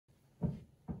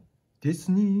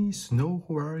Disney Snow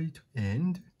White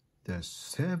and the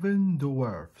Seven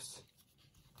Dwarfs.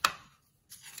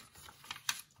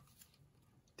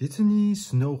 Disney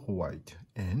Snow White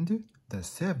and the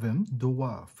Seven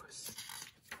Dwarfs.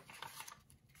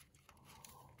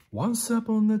 Once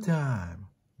upon a time,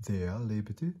 there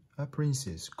lived a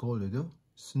princess called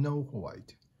Snow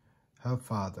White. Her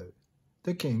father,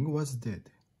 the king, was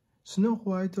dead. Snow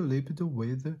White lived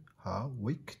with her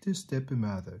wicked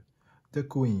stepmother, the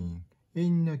queen,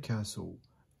 in a castle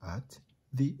at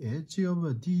the edge of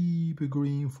a deep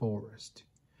green forest.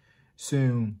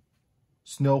 Soon,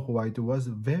 Snow White was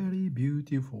very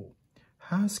beautiful.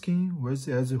 Her skin was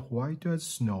as white as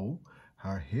snow,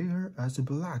 her hair as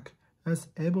black as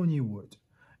ebony wood,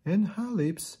 and her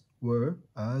lips were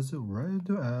as red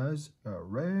as a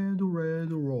red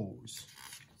rose.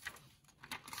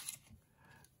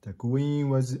 The queen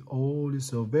was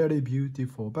also very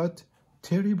beautiful, but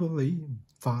terribly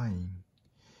vain.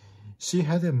 She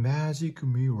had a magic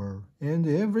mirror, and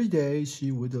every day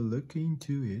she would look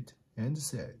into it and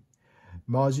say,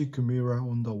 "Magic mirror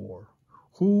on the wall,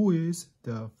 who is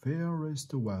the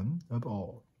fairest one of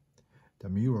all?" The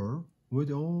mirror would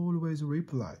always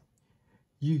reply,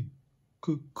 "You,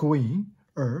 Queen,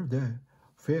 are the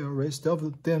fairest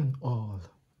of them all."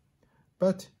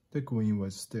 But the queen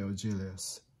was still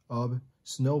jealous of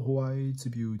Snow White's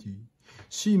beauty.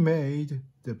 She made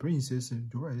the princess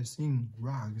dress in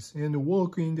rags and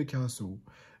work in the castle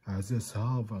as a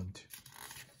servant.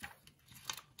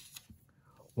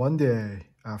 One day,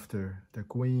 after the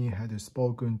queen had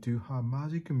spoken to her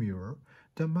magic mirror,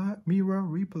 the mirror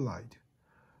replied,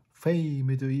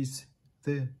 "Famed is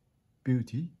the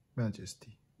beauty,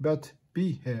 majesty, but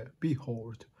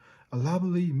behold, a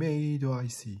lovely maid I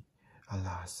see.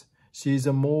 Alas, she is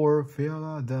more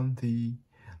fairer than thee,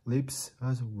 lips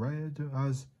as red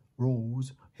as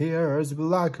rose, hair as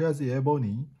black as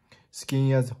ebony,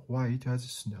 skin as white as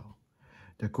snow."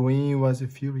 The queen was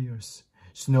furious.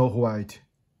 "Snow White,"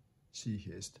 she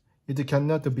hissed, "it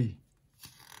cannot be."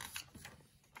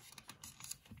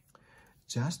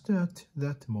 Just at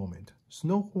that moment,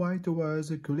 Snow White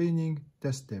was cleaning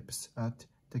the steps at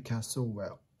the castle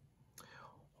well.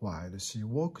 While she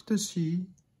walked,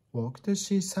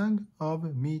 she sang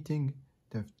of meeting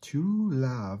the true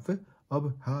love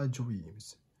of her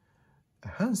dreams. A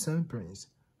handsome prince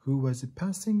who was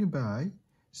passing by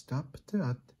stopped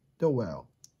at the well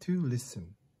to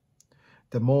listen.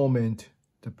 The moment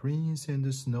the prince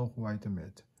and Snow White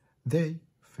met, they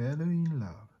fell in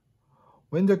love.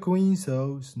 When the queen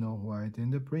saw Snow White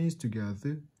and the prince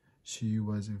together, she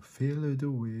was filled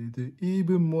with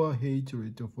even more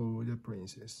hatred for the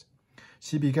princess.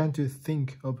 She began to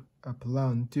think of a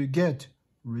plan to get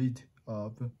rid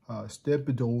of her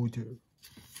stepdaughter.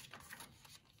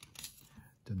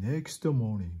 The next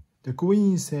morning, the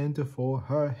queen sent for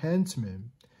her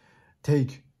henchmen.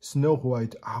 "Take Snow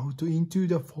White out into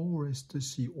the forest,"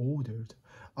 she ordered.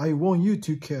 "I want you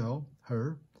to kill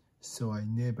her, so I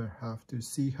never have to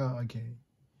see her again."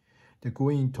 The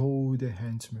queen told the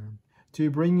henchmen to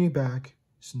bring back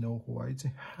Snow White's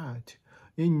hat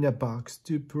in a box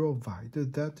to prove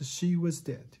that she was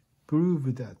dead.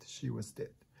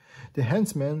 The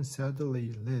huntsman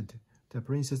sadly led the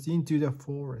princess into the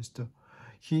forest.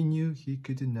 He knew he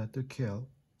could not kill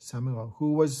someone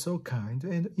who was so kind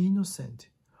and innocent.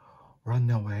 "Run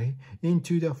away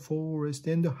into the forest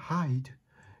and hide,"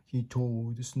 he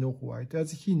told Snow White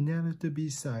as he knelt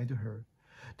beside her.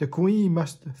 "The queen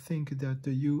must think that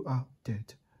you are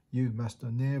dead. You must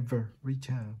never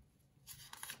return."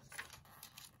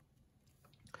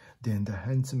 Then the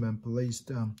huntsman placed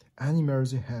an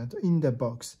animal's head in the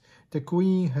box the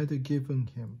queen had given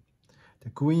him. The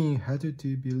queen had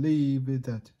to believe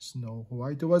that Snow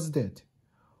White was dead.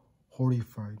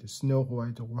 Horrified, Snow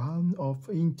White ran off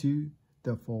into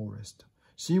the forest.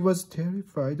 She was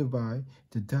terrified by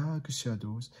the dark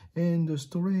shadows and the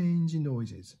strange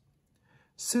noises.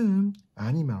 Soon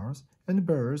animals and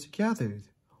birds gathered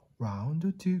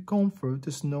round to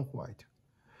comfort Snow White.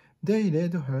 They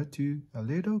led her to a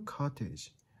little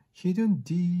cottage hidden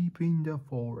deep in the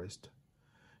forest.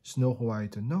 Snow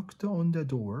White knocked on the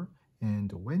door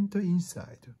and went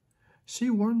inside. She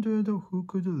wondered who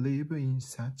could live in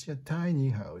such a tiny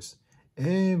house.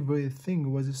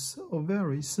 Everything was so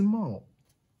very small.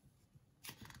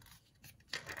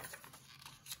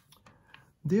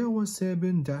 There were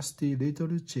 7 dusty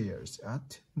little chairs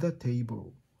at the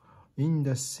table. In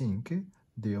the sink,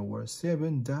 there were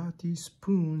 7 dirty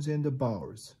spoons and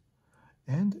bowls.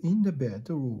 And in the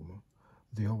bedroom,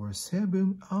 there were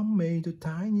 7 unmade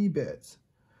tiny beds.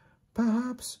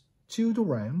 "Perhaps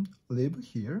children live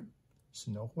here,"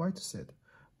 Snow White said.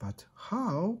 But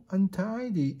how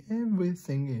untidy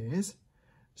everything is!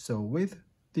 So with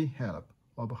the help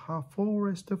of her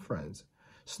forest friends,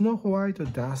 Snow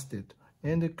White dusted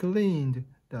and cleaned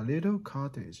the little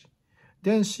cottage.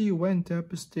 Then she went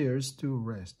upstairs to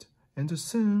rest, and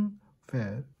soon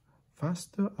fell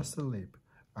fast asleep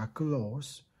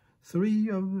across 3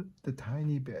 of the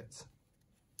tiny beds.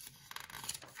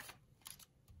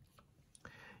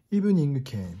 Evening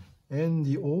came, and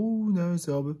the owners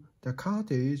of the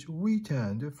cottage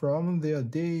returned from their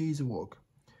day's work.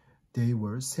 They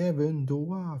were 7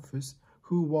 dwarfs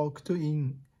who worked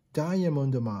in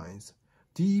diamond mines,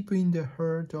 deep in the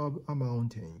heart of a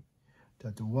mountain.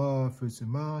 The dwarfs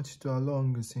marched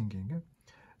along singing.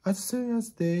 As soon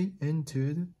as they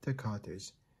entered the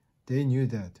cottage, they knew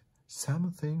that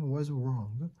something was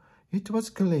wrong. It was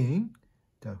clean.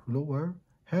 The floor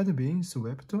had been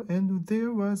swept, and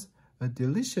there was a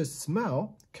delicious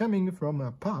smell coming from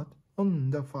a pot on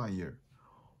the fire.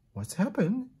 "What's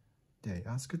happened?" they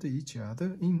asked each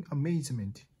other in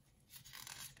amazement.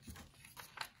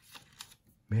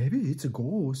 "Maybe it's a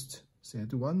ghost,"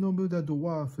 said one of the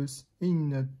dwarfs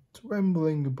in a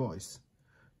trembling voice.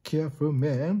 "Careful,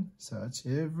 man, search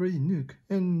every nook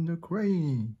and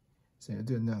cranny,"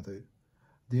 said another.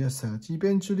 Their search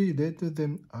eventually led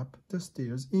them up the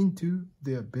stairs into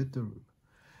their bedroom.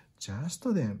 Just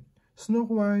then, Snow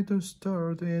White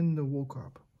stirred and woke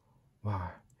up.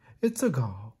 "Why, it's a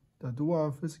girl," the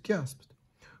dwarfs gasped.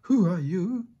 "Who are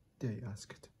you?" they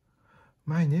asked.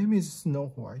 "My name is Snow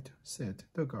White," said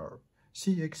the girl.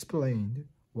 She explained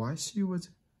why she was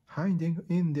hiding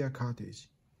in their cottage.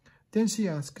 Then she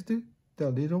asked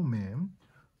the little man,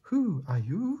 "Who are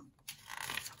you?"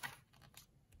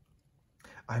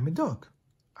 "I'm a dog.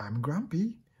 I'm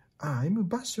grumpy. I'm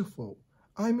bashful.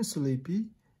 I'm sleepy.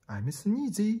 I'm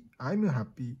sneezy. I'm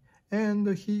happy. And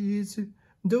he is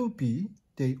dopey,"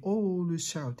 they all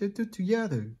shouted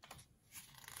together.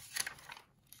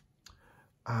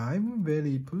 "I'm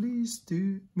very pleased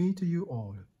to meet you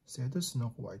all," said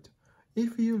Snow White.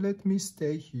 "If you let me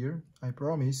stay here, I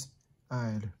promise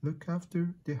I'll look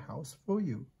after the house for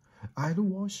you. I'll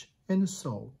wash and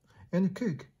sew and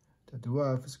cook." The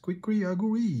dwarfs quickly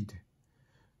agreed.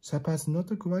 "Supper's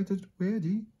not quite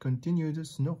ready," continued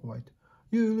Snow White.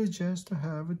 "You'll just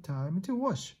have time to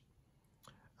wash."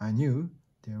 "I knew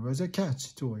there was a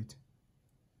catch to it,"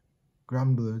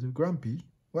 grumbled Grumpy.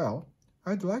 "Well,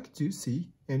 I'd like to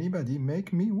see anybody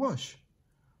make me wash."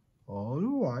 "All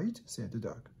right," said the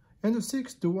dog, and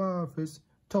 6 dwarfs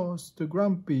tossed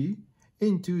Grumpy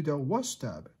into the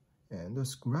washtub and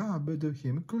scrubbed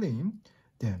him clean.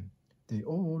 Then they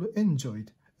all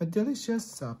enjoyed a delicious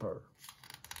supper.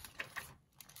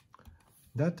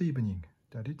 That evening,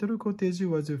 the little cottage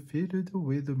was filled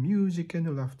with music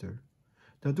and laughter.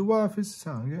 The dwarfs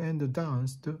sang and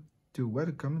danced to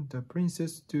welcome the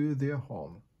princess to their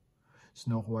home.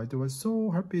 Snow White was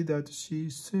so happy that she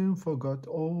soon forgot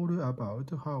all about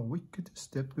her wicked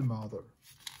stepmother.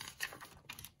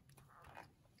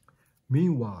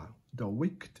 Meanwhile, the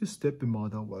wicked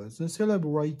stepmother was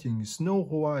celebrating Snow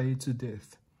White's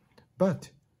death.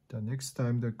 But the next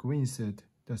time the queen said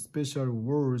the special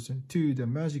words to the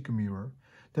magic mirror,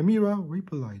 the mirror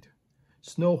replied,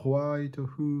 "Snow White,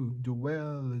 who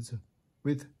dwells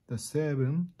with the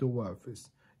 7 dwarfs,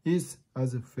 is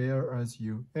as fair as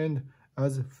you, and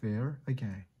as fair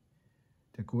again."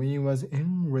 The queen was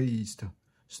enraged.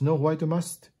 "Snow White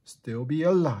must still be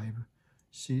alive,"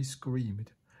 she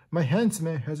screamed. "My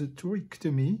huntsman has tricked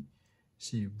me."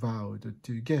 She vowed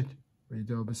to get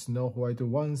rid of Snow White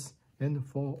once and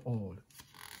for all.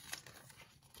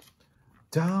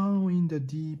 Down in the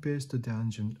deepest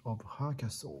dungeon of her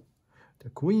castle, the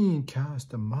queen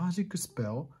cast a magic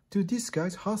spell to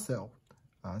disguise herself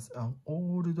as an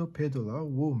old peddler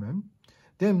woman.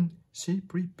 Then she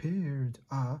prepared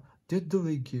a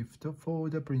deadly gift for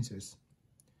the princess.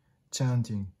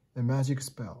 Chanting a magic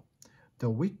spell, the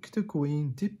wicked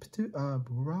queen dipped a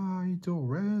bright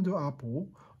red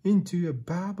apple into a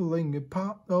bubbling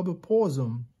pot of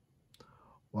poison.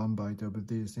 One bite of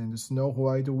this, and Snow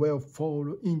White will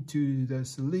fall into the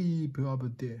sleep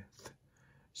of death,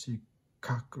 she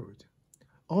cackled.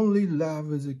 "Only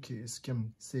love's kiss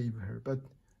can save her, but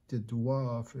the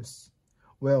dwarfs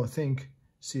will think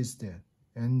she's dead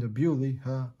and bury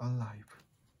her alive."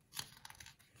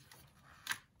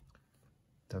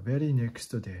 The very next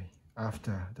day,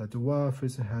 after the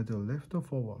dwarfs had left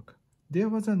for work, there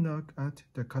was a knock at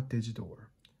the cottage door.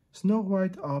 Snow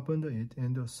White opened it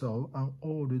and saw an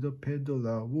old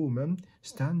peddler woman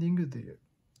standing there.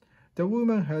 The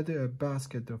woman had a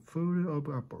basket full of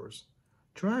apples.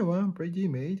 "Try one, pretty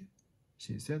maid,"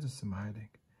 she said, smiling.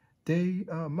 They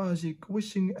are magic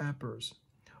wishing apples.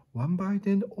 One bite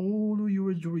and all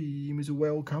your dreams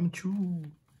will come true.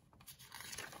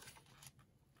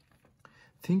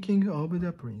 Thinking of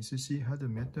the prince she had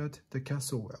met at the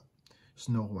castle well,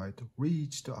 Snow White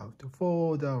reached out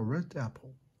for the red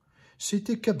apple. She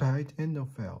took a bite and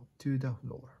fell to the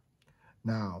floor.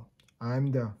 Now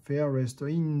I'm the fairest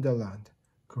in the land,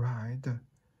 cried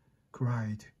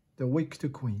the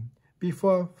wicked queen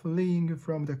before fleeing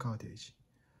from the cottage.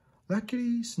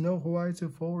 Luckily, Snow White's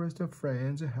forest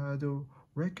friends had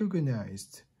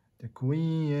recognized the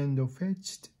queen and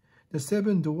fetched the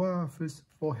 7 dwarfs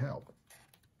for help.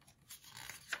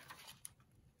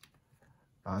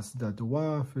 As the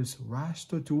dwarfs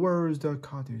rushed towards the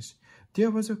cottage,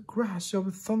 there was a crash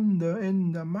of thunder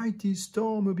and a mighty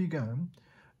storm began.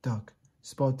 Duck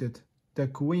spotted the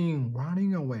queen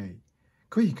running away.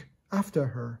 "Quick, after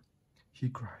her!" he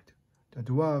cried. The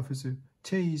dwarfs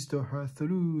chased her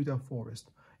through the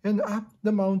forest and up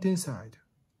the mountainside.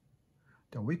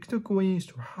 The wicked queen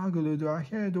struggled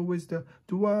ahead with the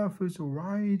dwarfs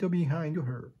right behind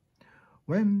her.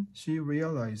 When she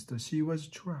realized she was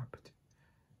trapped,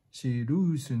 she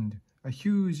loosened a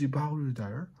huge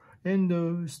boulder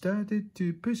and started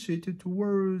to push it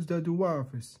towards the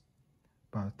dwarfs.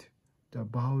 But the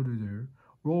boulder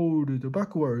rolled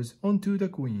backwards onto the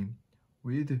queen.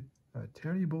 With a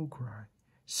terrible cry,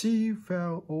 she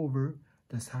fell over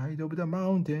the side of the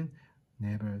mountain,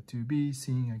 never to be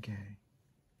seen again.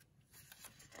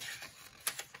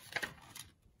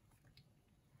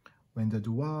 When the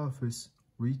dwarfs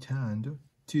returned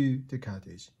to the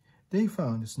cottage, they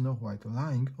found Snow White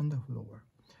lying on the floor,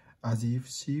 as if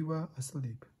she were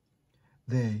asleep.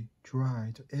 They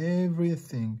tried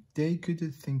everything they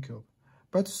could think of,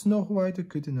 but Snow White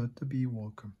could not be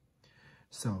woken.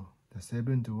 So the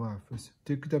 7 dwarfs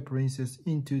took the princess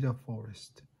into the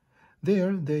forest.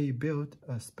 There they built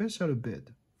a special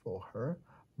bed for her,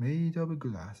 made of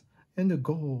glass and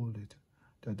gold.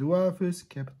 The dwarfs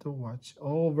kept watch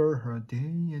over her day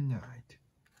and night.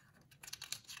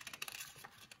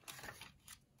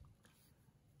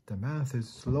 The months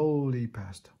slowly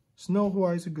passed. Snow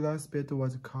White's glass bed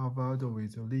was covered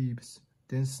with leaves,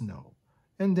 then snow,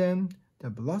 and then the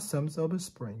blossoms of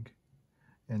spring.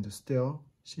 And still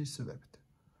she slept.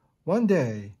 One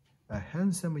day, a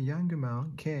handsome young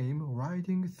man came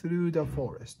riding through the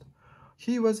forest.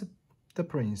 He was the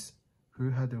prince who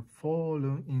had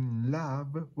fallen in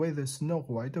love with Snow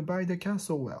White by the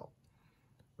castle well.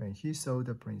 When he saw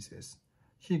the princess,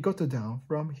 he got down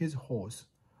from his horse,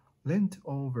 leant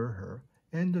over her,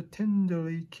 and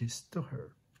tenderly kissed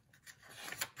her.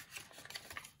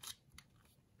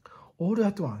 All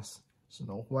at once,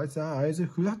 Snow White's eyes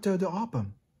fluttered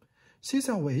open. "She's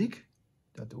awake!"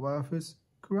 the dwarfs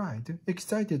cried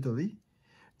excitedly.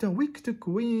 The wicked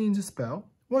queen's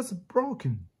spell was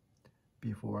broken.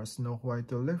 Before Snow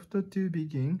White left to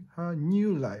begin her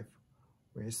new life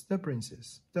with the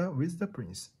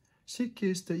prince, she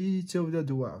kissed each of the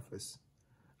dwarfs.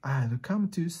 "I'll come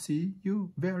to see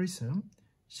you very soon,"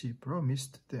 she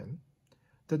promised them.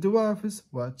 The dwarfs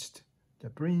watched the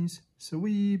prince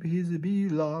sweep his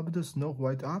beloved Snow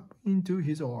White up into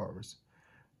his arms.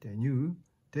 They knew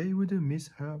they would miss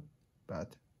her,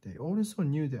 but they also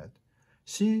knew that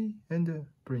she and the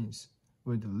prince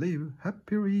would live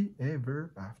happily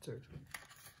ever after.